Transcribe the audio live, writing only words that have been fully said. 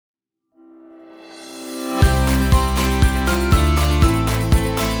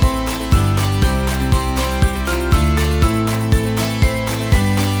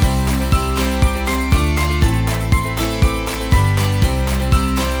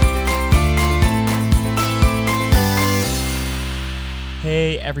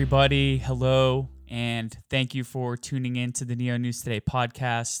Hey, everybody. Hello, and thank you for tuning in to the Neo News Today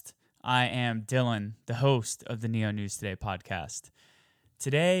podcast. I am Dylan, the host of the Neo News Today podcast.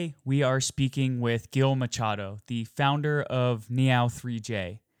 Today, we are speaking with Guil Machado, the founder of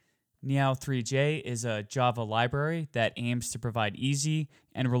Neow3j. Neow3j is a Java library that aims to provide easy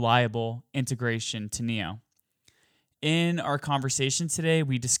and reliable integration to Neo. In our conversation today,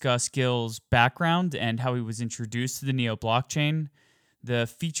 we discuss Guil's background and how he was introduced to the Neo blockchain, the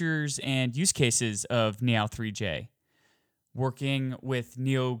features and use cases of Neow3j, working with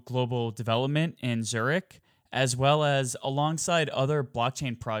Neo Global Development in Zurich, as well as alongside other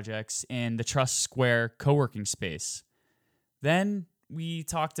blockchain projects in the Trust Square co-working space. Then we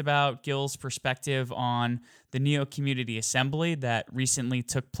talked about Guil's perspective on the Neo Community Assembly that recently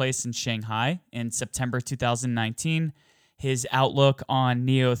took place in Shanghai in September 2019, his outlook on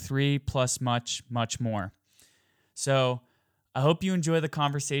Neo 3, plus much, much more. So I hope you enjoy the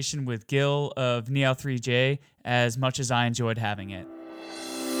conversation with Guil of Neow3j as much as I enjoyed having it.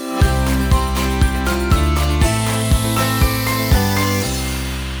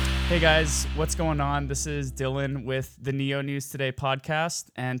 Hey guys, what's going on? This is Dylan with the Neo News Today podcast,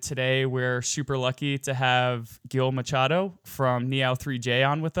 and today we're super lucky to have Guil Machado from Neow3j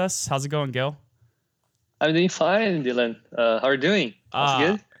on with us. How's it going, Guil? I'm doing fine, Dylan. How are you doing?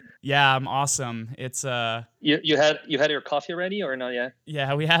 Good? Yeah, I'm awesome. It's you had your coffee already or not yet?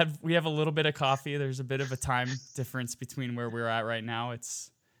 Yeah, we have a little bit of coffee. There's a bit of a time difference between where we're at right now.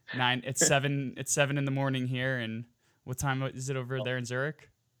 It's 7 in the morning here, and what time is it over there in Zurich?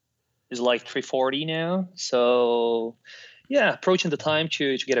 It's like 3:40 now. So yeah, approaching the time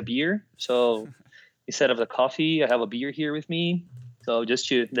to get a beer. So instead of the coffee, I have a beer here with me. So just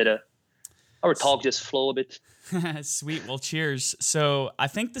to let our talk just flow a bit. Sweet. Well, cheers. So I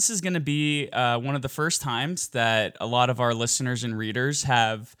think this is going to be one of the first times that a lot of our listeners and readers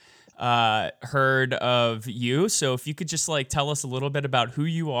have heard of you. So if you could just tell us a little bit about who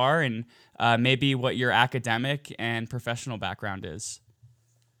you are and maybe what your academic and professional background is.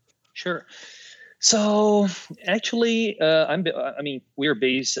 Sure. So actually, I'm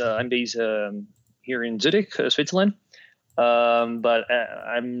based here in Zurich, Switzerland. But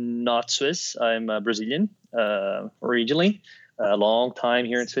I'm not Swiss. I'm Brazilian originally. A long time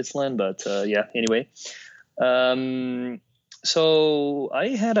here in Switzerland, but anyway. So I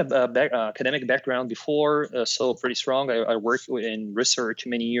had a academic background before, so pretty strong. I worked in research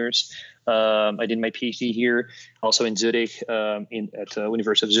many years. I did my PhD here, also in Zurich, at the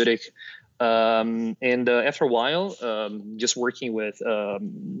University of Zurich. And after a while, just working with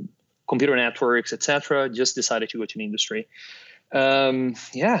computer networks, etc., just decided to go to the industry.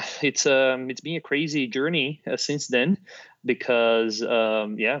 It's been a crazy journey since then, because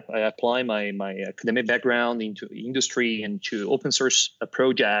I apply my academic background into industry and to open source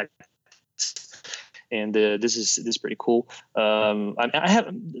projects, and this is pretty cool.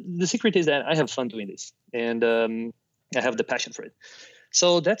 The secret is that I have fun doing this, and I have the passion for it.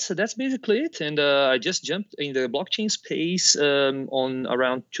 So that's basically it. And I just jumped in the blockchain space on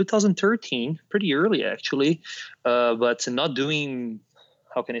around 2013, pretty early actually, but not doing,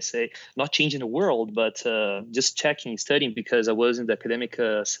 how can I say, not changing the world, but just checking, studying, because I was in the academic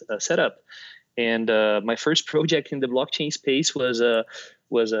setup. And my first project in the blockchain space was a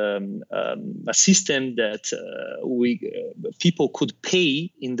system that people could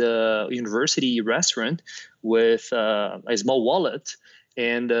pay in the university restaurant with a small wallet.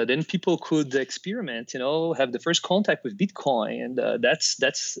 And then people could experiment, have the first contact with Bitcoin, and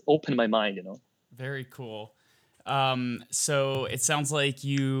that's opened my mind, Very cool. So it sounds like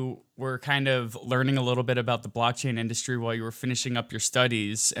you were kind of learning a little bit about the blockchain industry while you were finishing up your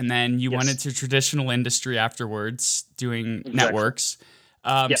studies, and then you went into traditional industry afterwards, doing networks.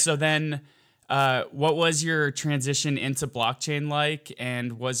 So then, what was your transition into blockchain like,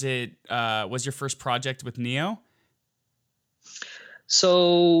 and was your first project with Neo?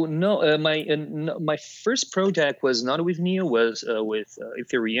 So no, my first project was not with Neo, was with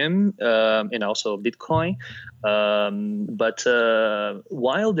Ethereum and also Bitcoin. But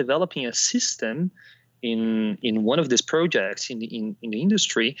while developing a system in one of these projects in the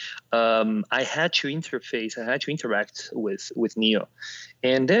industry, I had to interact with Neo,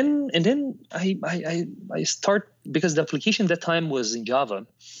 and then I start, because the application at that time was in Java.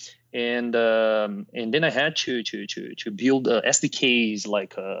 And then I had to build SDKs,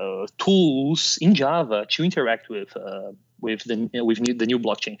 like tools in Java to interact with the new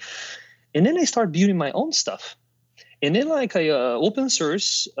blockchain. And then I started building my own stuff. And then I open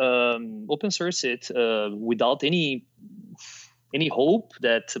source it without any hope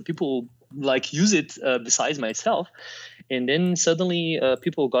that people use it besides myself. And then suddenly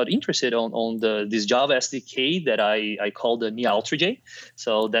people got interested on this Java SDK that I call the Neow3j.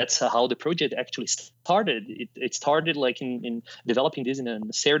 So that's how the project actually started. It started like in developing this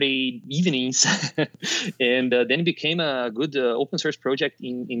in Saturday evenings, and then it became a good open source project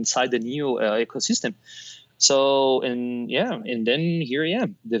inside the Neo ecosystem. So and then here I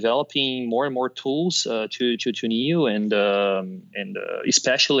am developing more and more tools to Neo and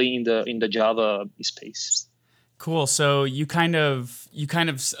especially in the Java space. Cool. So you kind of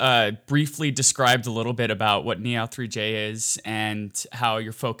briefly described a little bit about what Neow3j is and how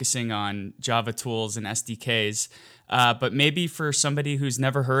you're focusing on Java tools and SDKs. But maybe for somebody who's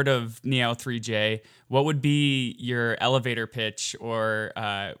never heard of Neow3j, what would be your elevator pitch, or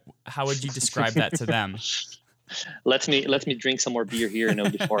how would you describe that to them? Let me drink some more beer here,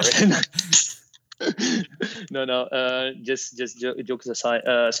 before. No. Just jokes aside.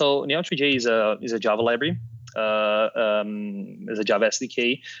 So Neow3j is a Java library. As a Java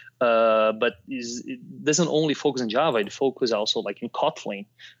SDK, but it doesn't only focus on Java. It focuses also like in Kotlin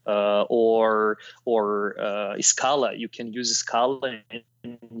or Scala. You can use Scala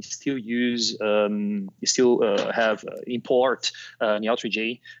and still use have import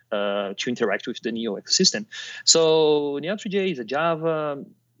Neow3j to interact with the Neo ecosystem. So Neow3j is a Java,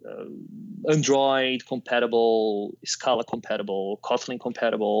 Android compatible, Scala compatible, Kotlin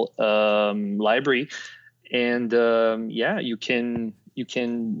compatible library. And you can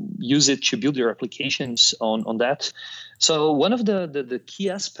use it to build your applications on that. So one of the key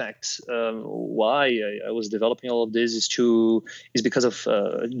aspects why I was developing all of this is because of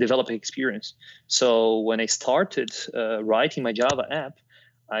developing experience. So when I started writing my Java app,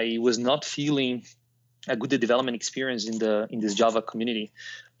 I was not feeling a good development experience in this Java community,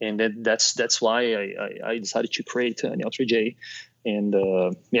 and that's why I decided to create Neow3j and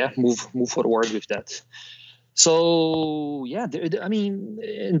move forward with that. So and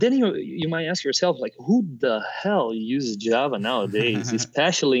then you might ask yourself, like, who the hell uses Java nowadays,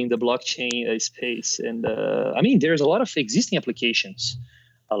 especially in the blockchain space? And there's a lot of existing applications,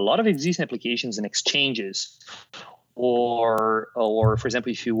 and exchanges, or for example,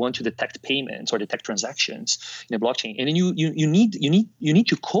 if you want to detect payments or detect transactions in a blockchain, and then you need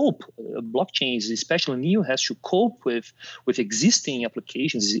to cope. Blockchains, especially Neo, has to cope with existing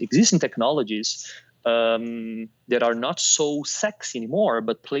applications, existing technologies that are not so sexy anymore,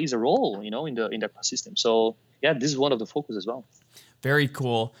 but plays a role, in the ecosystem. So this is one of the focus as well. Very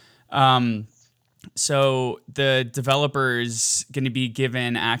cool. So the developer is going to be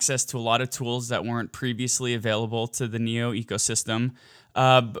given access to a lot of tools that weren't previously available to the Neo ecosystem.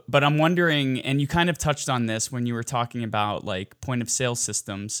 But I'm wondering, and you kind of touched on this when you were talking about like point of sale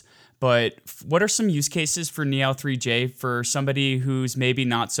systems, but what are some use cases for Neow3j for somebody who's maybe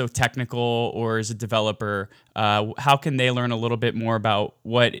not so technical or is a developer? How can they learn a little bit more about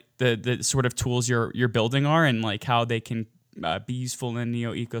what the sort of tools you're building are, and like how they can be useful in the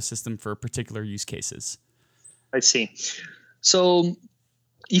Neo ecosystem for particular use cases? I see. So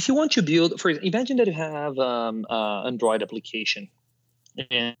if you want to build, imagine that you have an Android application,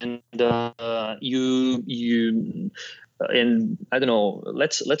 and and I don't know,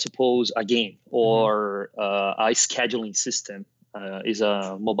 let's suppose a game or a scheduling system is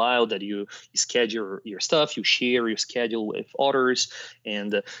a mobile that you schedule your stuff, you share your schedule with others,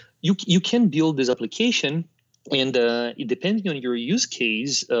 and you can build this application. And depending on your use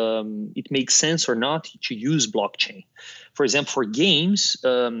case, it makes sense or not to use blockchain. For example, for games,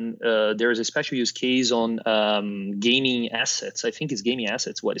 there is a special use case on gaming assets. I think it's gaming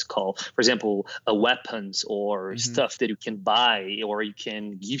assets, what it's called. For example, weapons or stuff that you can buy or you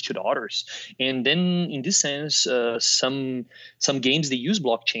can give to the others. And then in this sense, some games, they use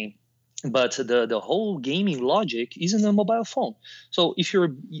blockchain. But the whole gaming logic is in a mobile phone. So if you're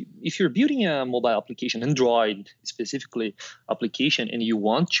building a mobile application, Android specifically application, and you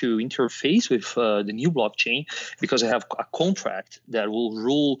want to interface with the new blockchain because I have a contract that will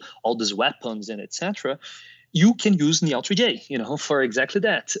rule all these weapons and etc., you can use Neow3j, for exactly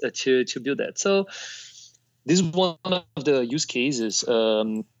that to build that. So this is one of the use cases.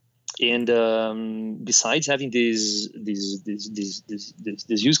 And besides having these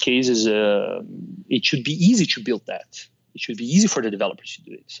use cases, it should be easy to build that. It should be easy for the developers to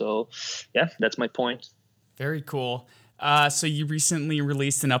do it. So, that's my point. Very cool. So you recently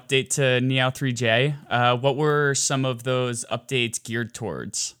released an update to Neow3j. What were some of those updates geared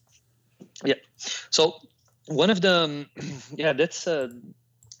towards? Yeah. So one of them, that's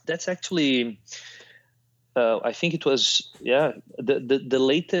actually. I think it was the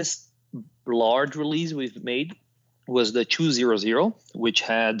latest large release we've made was the 2.0.0, which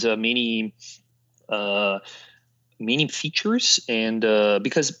had many many features, and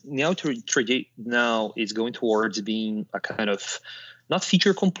because Neow3j now is going towards being a kind of not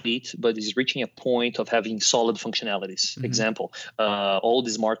feature complete, but is reaching a point of having solid functionalities. Mm-hmm. Example, all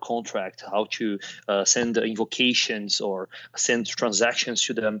the smart contract, how to send invocations or send transactions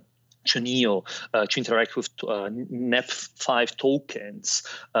to them, to Neo, to interact with NNT015 tokens,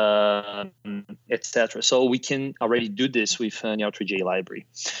 etc. So we can already do this with Neow3j library,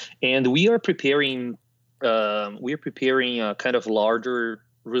 and we are preparing a kind of larger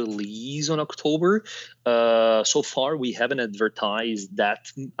release on October. So far, we haven't advertised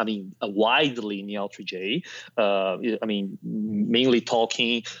that. I mean, widely in Neow3j. I mean, mainly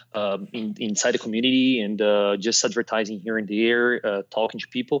talking inside the community and just advertising here and there, talking to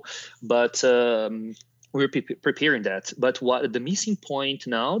people. But we're preparing that. But what the missing point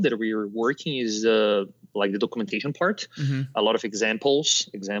now that we're working is like the documentation part. Mm-hmm. A lot of examples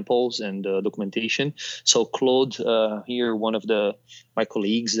and documentation. So Claude here, one of my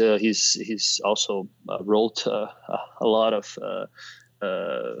colleagues, he's also wrote a lot of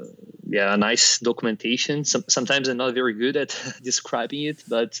nice documentation. Sometimes I'm not very good at describing it,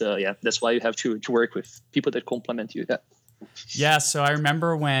 but that's why you have to work with people that complement you. Yeah. So I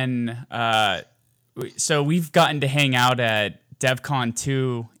remember when so we've gotten to hang out at DevCon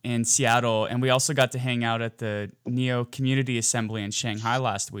 2 in Seattle, and we also got to hang out at the Neo Community Assembly in Shanghai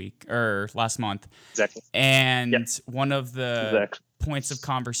last month. Exactly. And one of the points of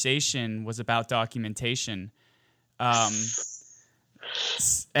conversation was about documentation. That's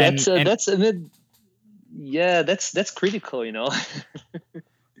critical, you know.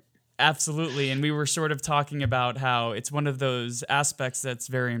 Absolutely. And we were sort of talking about how it's one of those aspects that's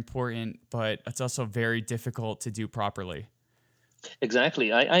very important, but it's also very difficult to do properly.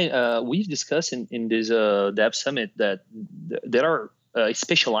 Exactly. We've discussed in this Dev Summit that there are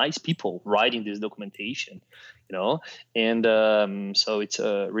specialized people writing this documentation, you know, and so it's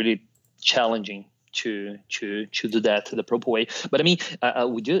really challenging to do that the proper way. But I mean,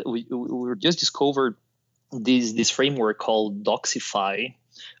 we just discovered this framework called Doxify,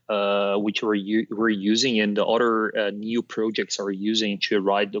 which we're using, and the other new projects are using to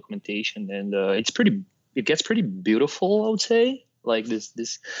write documentation, and it gets pretty beautiful, I would say. Like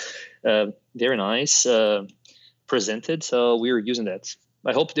this very nice presented. So we're using that.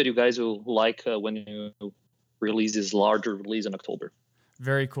 I hope that you guys will like when you release this larger release in October.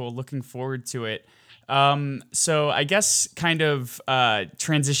 Very cool. Looking forward to it. So I guess kind of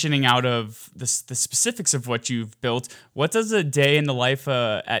transitioning out of the specifics of what you've built, what does a day in the life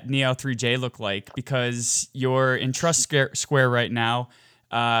at Neow3j look like? Because you're in Trust Square right now.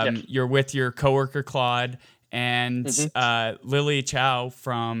 You're with your coworker Claude, and Lily Chow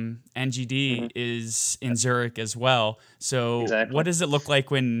from NGD is in Zurich as well. So what does it look like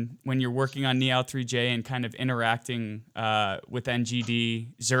when you're working on Neow3j and kind of interacting with NGD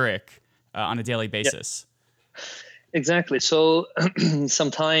Zurich on a daily basis? Yeah. Exactly. So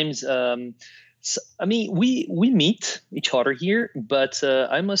sometimes, I mean, we meet each other here, but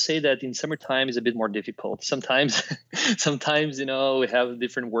I must say that in summertime is a bit more difficult. Sometimes, you know, we have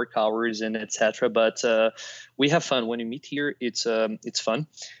different work hours and etc. But we have fun when we meet here. It's fun,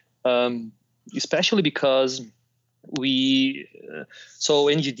 especially because so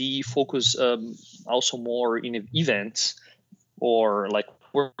NGD focus also more in events or like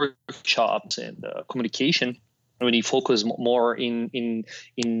workshops and communication. When we focus more in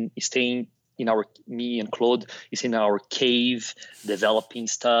staying in me and Claude is in our cave developing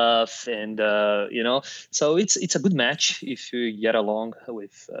stuff, and you know, so it's a good match if you get along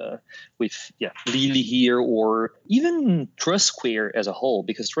with Lily here, or even Trust Square as a whole,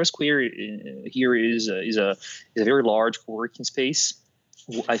 because Trust Square here is a very large co-working space.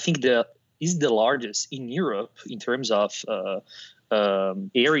 I think is the largest in Europe in terms of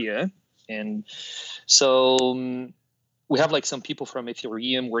area, and so we have like some people from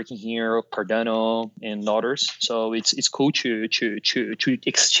Ethereum working here, Cardano and others. So it's cool to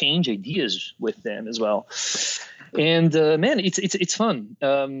exchange ideas with them as well. And man, it's fun.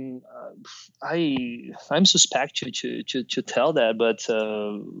 I'm suspect to tell that, but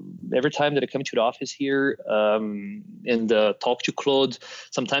every time that I come to the office here and talk to Claude,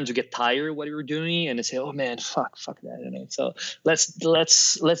 sometimes you get tired of what you're doing, and I say, "Oh man, fuck that," you know. So let's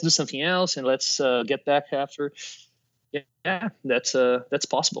do something else, and let's get back after. Yeah, that's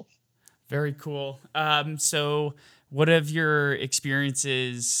possible. Very cool. So what have your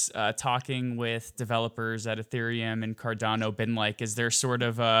experiences talking with developers at Ethereum and Cardano been like? Is there sort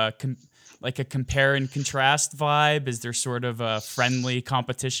of a compare and contrast vibe? Is there sort of a friendly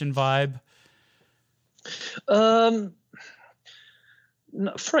competition vibe?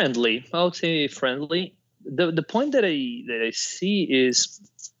 Friendly. I would say friendly. the point that I see is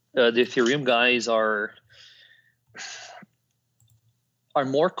the Ethereum guys are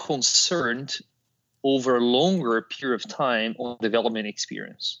more concerned over a longer period of time on development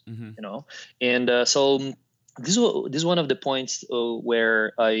experience, and so this is one of the points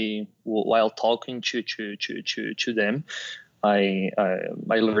where while talking to them, I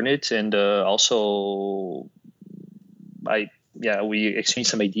learned it, and also we exchanged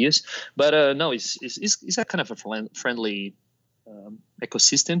some ideas, but no, it's a kind of a friendly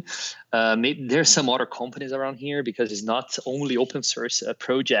ecosystem. Maybe there's some other companies around here because it's not only open source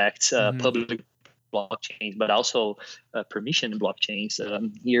projects, public blockchains, but also permission blockchains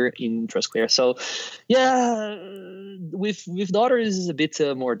here in TrustClear. So, with others is a bit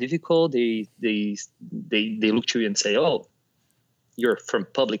more difficult. They look to you and say, "Oh, you're from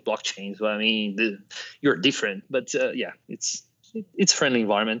public blockchains. Well, I mean, you're different." But it's a friendly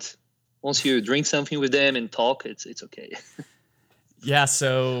environment. Once you drink something with them and talk, it's okay. Yeah.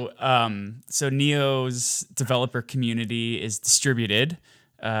 So Neo's developer community is distributed.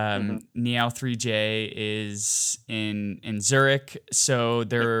 Neow3j is in Zurich. So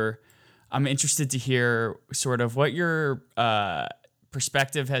I'm interested to hear sort of what your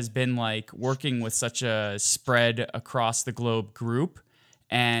perspective has been like working with such a spread across the globe group,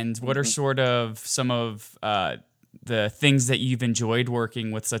 and what are sort of some of the things that you've enjoyed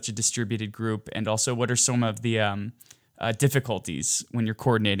working with such a distributed group, and also what are some of the difficulties when you're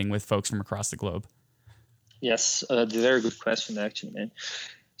coordinating with folks from across the globe? Yes, very good question, actually, man.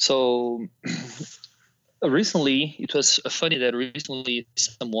 So recently, it was funny that recently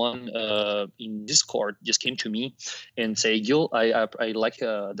someone in Discord just came to me and say, "Guil, I like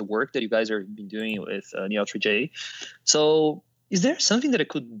the work that you guys are been doing with Neow3j. So is there something that I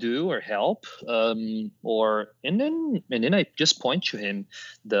could do or help?" And then I just point to him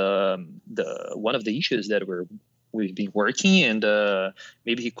the one of the issues that we've been working, and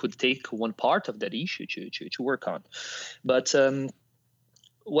maybe he could take one part of that issue to work on. But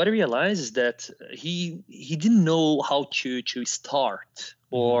what I realized is that he didn't know how to start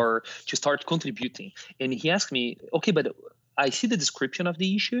or to start contributing. And he asked me, "Okay, but I see the description of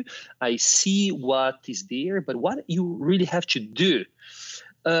the issue, I see what is there, but what you really have to do?"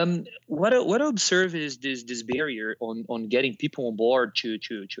 What I observe is this barrier on getting people on board to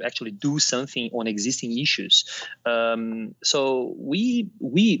actually do something on existing issues. So we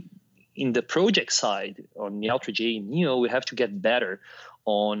in the project side on Neow3j and Neo, we have to get better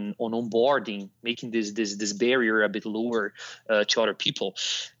on onboarding, making this barrier a bit lower to other people.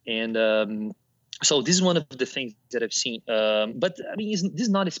 And so this is one of the things that I've seen. But I mean, this is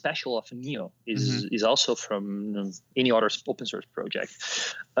not a special of Neo. Is also from any other open source project.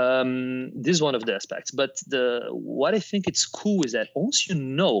 This is one of the aspects. But what I think it's cool is that once you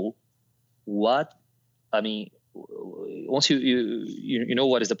know once you know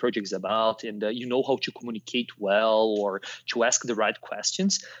what is the project is about, and you know how to communicate well or to ask the right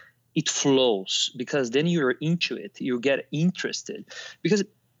questions, it flows, because then you're into it. You get interested, because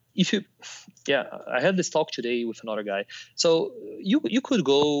I had this talk today with another guy. So you could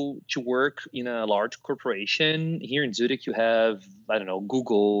go to work in a large corporation. Here in Zurich, you have, I don't know,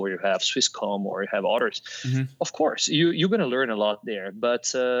 Google, or you have Swisscom, or you have others. Of course, you're going to learn a lot there.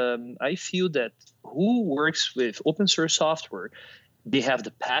 But I feel that who works with open source software, they have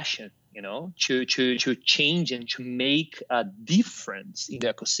the passion, to change and to make a difference in the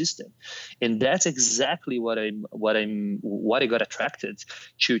ecosystem. And that's exactly what I got attracted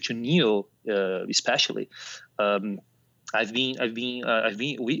to Neo, especially. We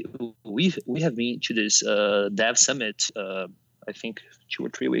have been to this Dev Summit, I think 2 or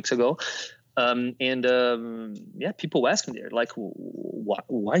 3 weeks ago. People asking there, like,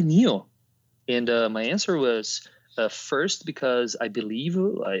 why Neo? And my answer was, first, because I believe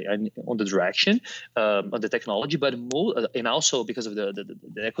I'm on the direction, on the technology, but and also because of the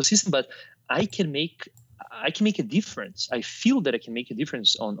ecosystem. But I can make a difference. I feel that I can make a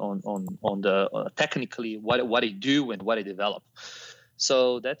difference on the technically what I do and what I develop.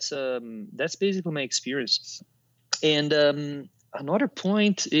 So that's basically my experience. And another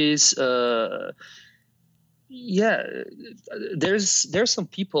point is, there's some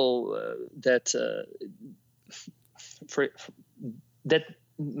people that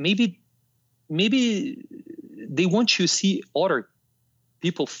maybe they want to see other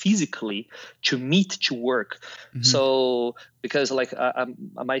people physically to meet to work. So because like I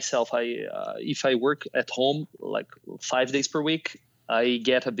myself, if I work at home like 5 days per week, I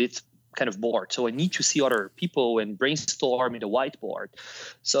get a bit kind of bored. So I need to see other people and brainstorm in the whiteboard.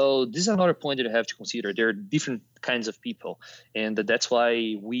 So this is another point that I have to consider. There are different kinds of people, and that's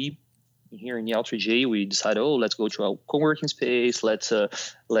why we here in Neow3j, we decided, oh, let's go to a co-working space. Let's have a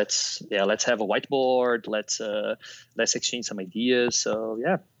whiteboard. Let's exchange some ideas. So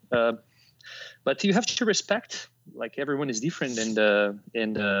yeah, but you have to respect, like, everyone is different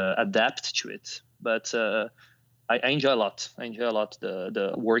and adapt to it. But I enjoy a lot. I enjoy a lot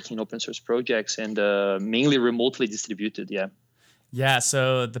the working open source projects and mainly remotely distributed. Yeah. Yeah,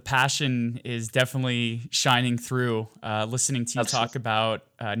 so the passion is definitely shining through. Listening to you talk about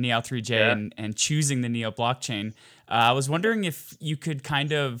Neow3j and choosing the Neo blockchain, I was wondering if you could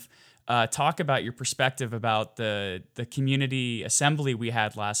kind of talk about your perspective about the community assembly we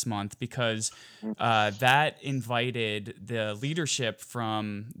had last month, because that invited the leadership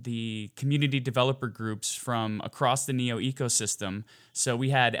from the community developer groups from across the Neo ecosystem. So we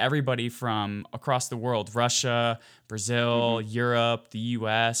had everybody from across the world: Russia, Brazil, Europe, the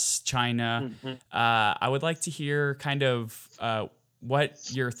US, China. I would like to hear kind of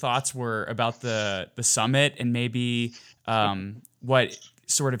what your thoughts were about the summit, and maybe what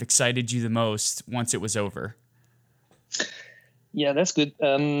sort of excited you the most once it was over. Yeah, that's good.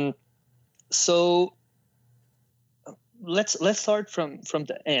 So let's start from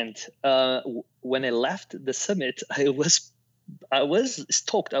the end. When I left the summit, I was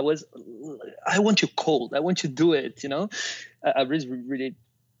stoked. I want to code. I want to do it. I was really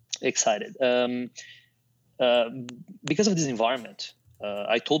excited because of this environment.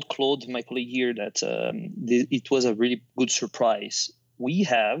 I told Claude, my colleague here, that it was a really good surprise. We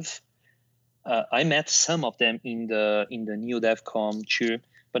have. I met some of them in the NeoDevCon too,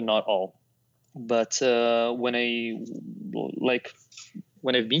 but not all. But when I've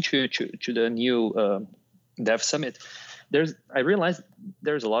been to the Neo Dev Summit, I realized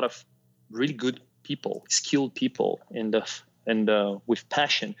there's a lot of really good people, skilled people, and with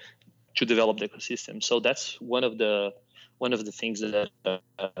passion to develop the ecosystem. So that's one of the things that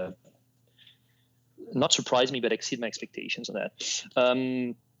not surprised me, but exceed my expectations on that.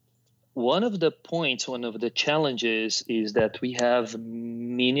 One of the challenges is that we have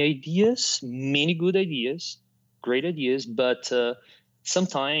many ideas, many good ideas, great ideas, but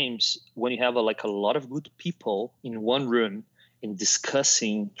sometimes when you have a lot of good people in one room and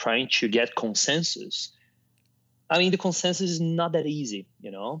discussing, trying to get consensus, I mean, the consensus is not that easy,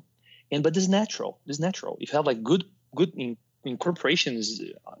 but this is natural. If you have good in corporations,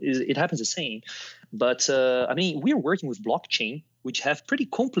 it happens the same. But I mean, we're working with blockchain, which have pretty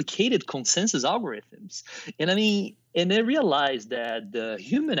complicated consensus algorithms. And I realized that the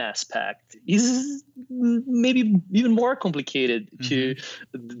human aspect is maybe even more complicated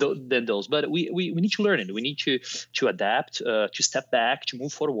than those. But we need to learn it. We need to adapt, to step back, to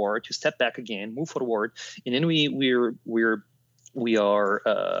move forward, to step back again, move forward, and then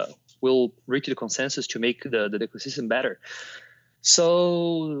we'll reach the consensus to make the ecosystem better.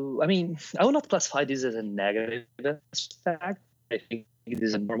 So, I mean, I will not classify this as a negative aspect. I think it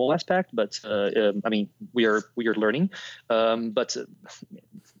is a normal aspect, but I mean, we are learning. But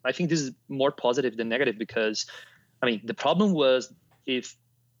I think this is more positive than negative, because, I mean, the problem was if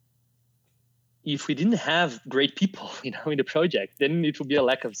we didn't have great people, in the project, then it would be a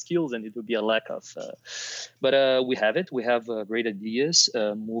lack of skills, and it would be a lack of. But we have it. We have great ideas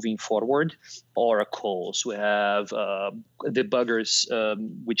moving forward. Oracles. We have debuggers,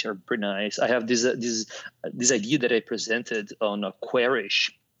 which are pretty nice. I have this idea that I presented on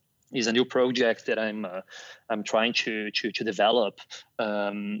Querish. Is a new project that I'm trying to develop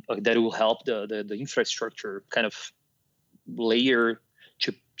that will help the infrastructure kind of layer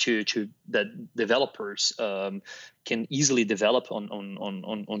to that developers can easily develop on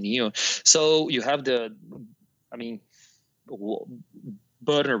Neo. So you have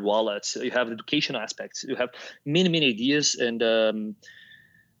burner wallets. You have the education aspects. You have many ideas, and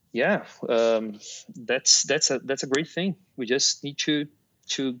that's a great thing. We just need to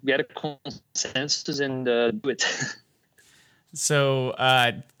get a consensus and do it. So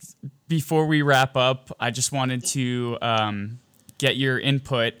before we wrap up, I just wanted to get your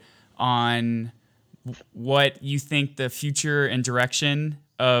input on what you think the future and direction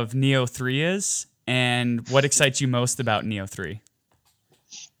of Neo3 is, and what excites you most about Neo3.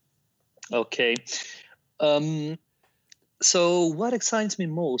 Okay. So what excites me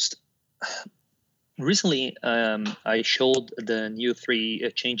most? Recently, I showed the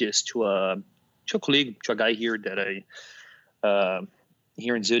Neo3 changes to a colleague, to a guy here that I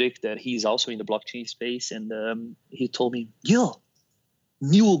here in Zurich, that he's also in the blockchain space, and he told me, Guil,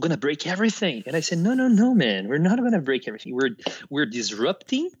 Neo gonna break everything. And I said, no, man, we're not gonna break everything. We're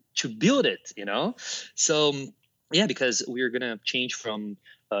disrupting to build it, So yeah, because we're gonna change from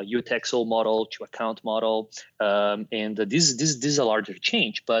UTXO model to account model, and this is a larger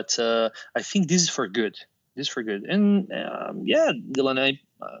change. But I think this is for good. This is for good. And Dylan,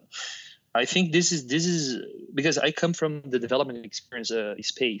 I think this is because I come from the development experience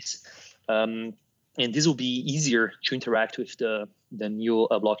space, and this will be easier to interact with the new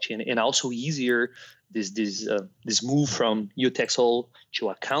blockchain, and also easier this move from UTXO to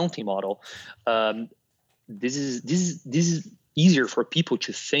accounting model. This is easier for people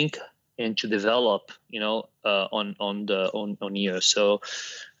to think and to develop, on Neo. So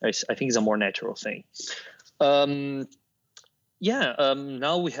I think it's a more natural thing. Now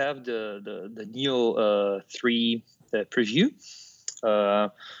we have the Neo3 preview.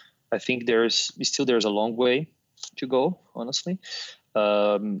 I think there's a long way to go, honestly.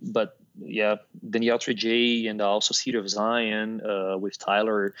 But yeah, the Neow3j and also City of Zion with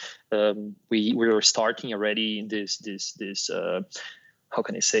Tyler, we were starting already this how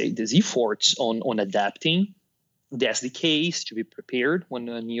can I say, these efforts on adapting the SDKs to be prepared when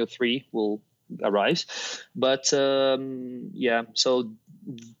Neo3 will arise. But I'm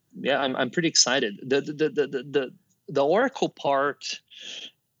pretty excited. The Oracle part,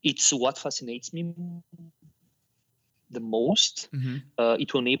 it's what fascinates me the most. Mm-hmm.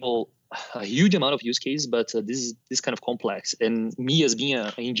 It will enable a huge amount of use cases, but this is kind of complex. And me as being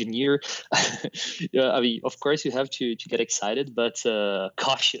an engineer, I mean, of course you have to get excited, but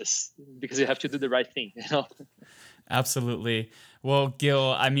cautious, because you have to do the right thing. Absolutely. Well,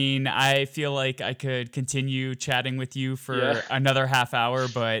 Guil, I mean, I feel like I could continue chatting with you for another half hour,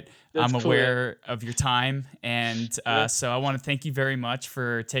 but I'm aware of your time. And so I want to thank you very much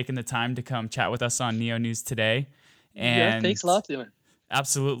for taking the time to come chat with us on Neo News today. And thanks a lot, man.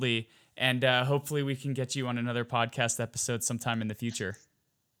 Absolutely. And hopefully we can get you on another podcast episode sometime in the future.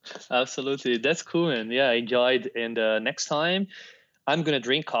 Absolutely. That's cool, man. Yeah, I enjoyed. And next time I'm going to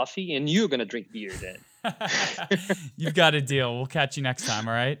drink coffee and you're going to drink beer then. You've got a deal. We'll catch you next time,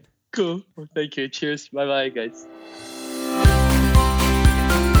 all right? Cool. Well, thank you. Cheers. Bye-bye, guys.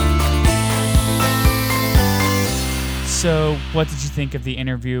 So, what did you think of the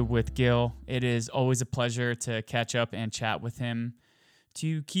interview with Guil? It is always a pleasure to catch up and chat with him.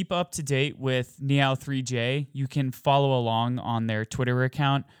 To keep up to date with Neow3j, you can follow along on their Twitter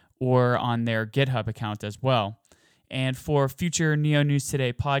account or on their GitHub account as well. And for future Neo News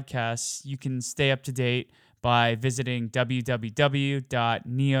Today podcasts, you can stay up to date by visiting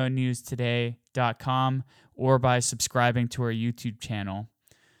www.neonewstoday.com or by subscribing to our YouTube channel.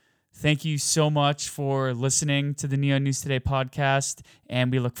 Thank you so much for listening to the Neo News Today podcast,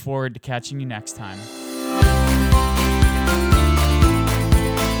 and we look forward to catching you next time.